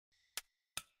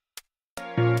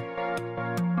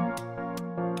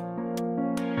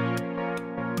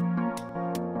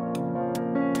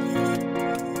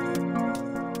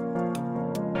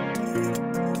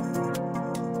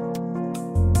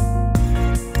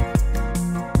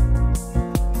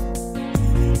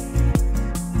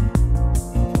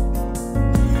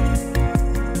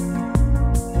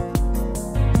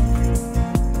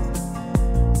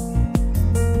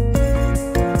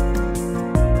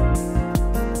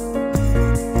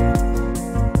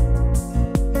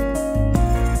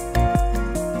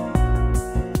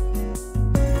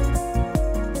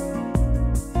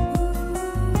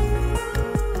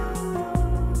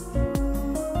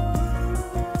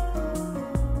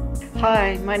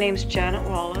Hi, my name's Janet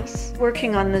Wallace.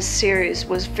 Working on this series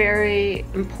was very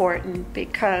important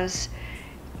because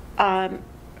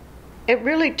it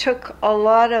really took a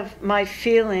lot of my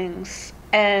feelings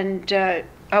and I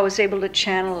was able to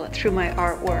channel it through my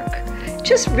artwork.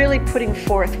 Just really putting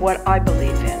forth what I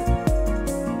believe in.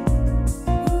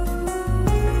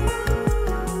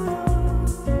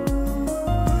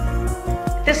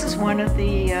 This is one of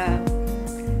the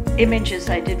images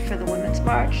I did for the Women's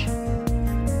March.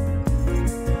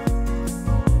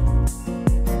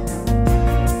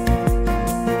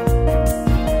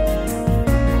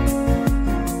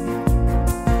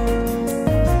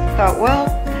 Thought, well,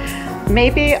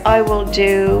 maybe I will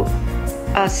do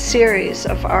a series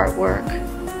of artwork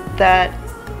that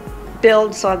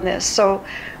builds on this. So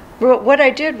what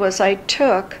I did was I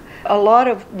took a lot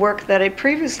of work that I'd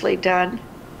previously done,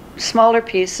 smaller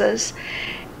pieces,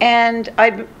 and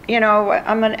I'm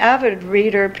an avid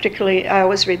reader, particularly I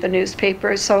always read the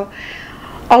newspaper, so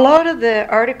a lot of the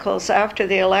articles after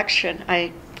the election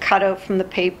I cut out from the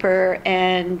paper,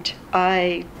 and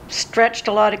I stretched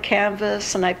a lot of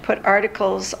canvas and I put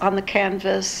articles on the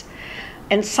canvas.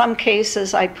 In some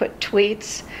cases I put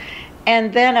tweets,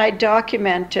 and then I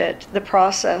documented the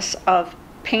process of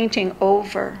painting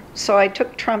over. So I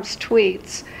took Trump's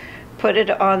tweets, put it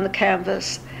on the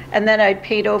canvas, and then I'd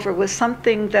paint over with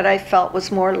something that I felt was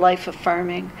more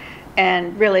life-affirming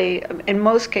and really, in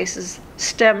most cases,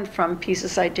 stemmed from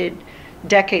pieces I did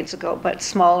decades ago, but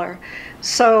smaller.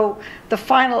 So the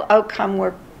final outcome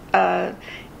were,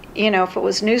 if it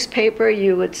was newspaper,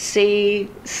 you would see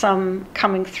some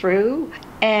coming through.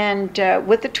 And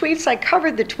with the tweets, I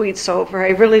covered the tweets over. I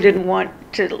really didn't want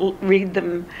to read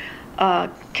them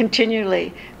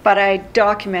continually, but I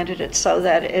documented it so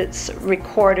that it's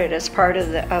recorded as part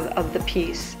of the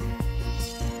piece.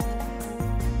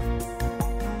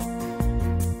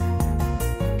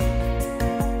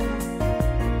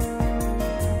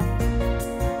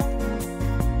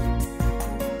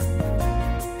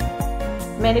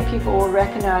 Many people will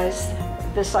recognize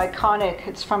this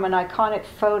it's from an iconic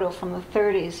photo from the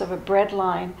 30s of a bread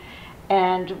line,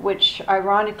 and which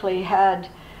ironically had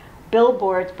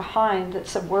billboards behind that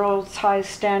said world's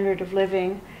highest standard of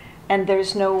living and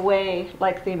there's no way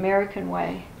like the American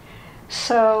way.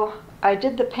 So I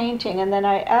did the painting, and then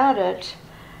I added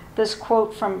this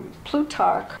quote from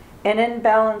Plutarch: "An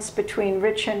imbalance between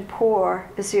rich and poor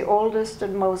is the oldest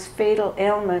and most fatal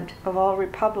ailment of all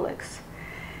republics."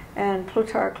 And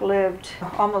Plutarch lived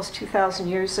almost 2,000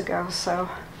 years ago, so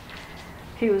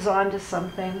he was onto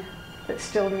something that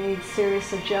still needs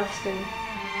serious adjusting.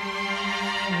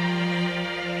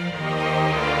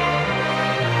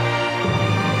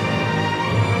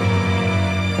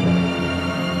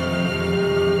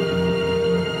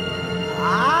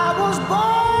 I was born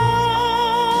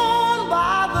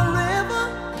by the river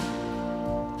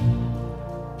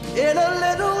in a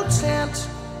little tent.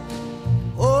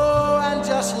 Oh, and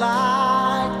just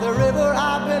like the river,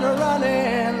 I've been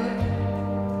running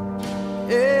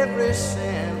ever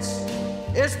since.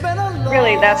 It's been a long...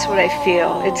 Really, that's what I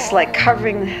feel. It's like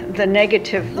covering the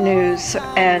negative news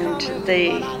and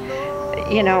the,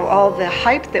 all the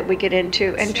hype that we get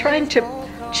into, and trying to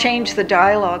change the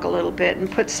dialogue a little bit and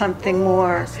put something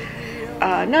more,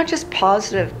 not just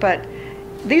positive, but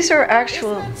these are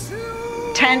actual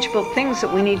tangible things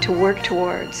that we need to work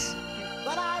towards.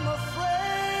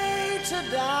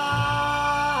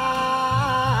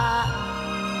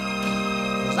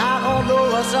 I don't know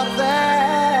what's up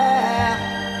there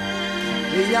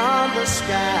beyond the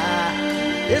sky.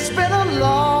 It's been a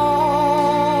long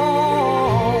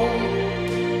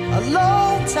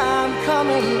time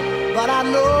coming, but I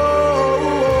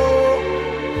know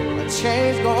a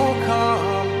change gonna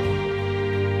come.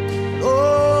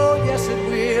 Oh, yes it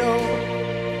will.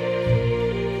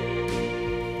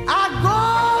 I go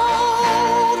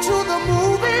to the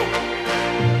movie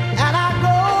and I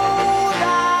go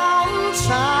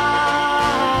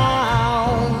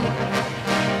downtown.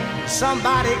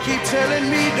 Somebody keep telling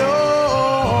me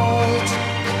don't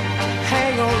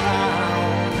hang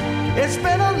around. It's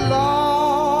been a long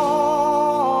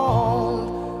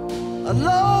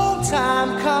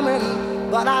time coming,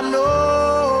 but I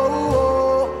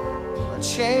know a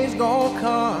change gonna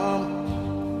come.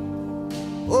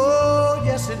 Oh,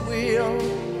 yes it will.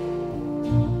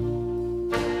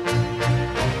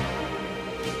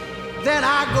 Then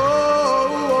I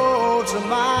go to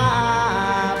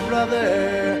my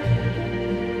brother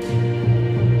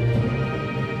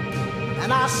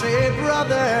and I say,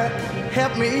 brother,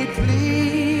 help me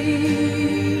please.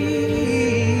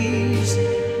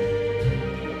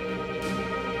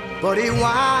 But he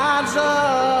winds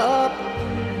up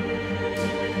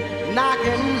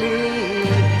knocking me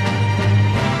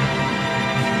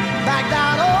back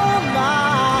down on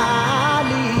my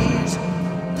knees.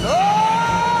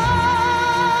 Lord,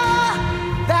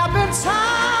 there've been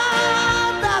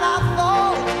times that I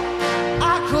thought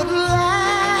I couldn't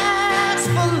last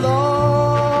for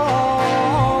long,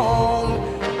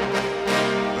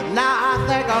 but now I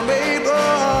think I'm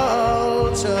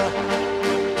able to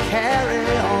carry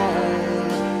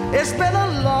on. It's been a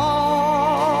long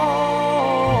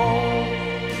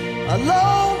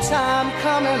time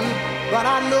coming, but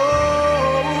I know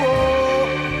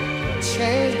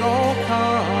change gon'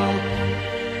 come.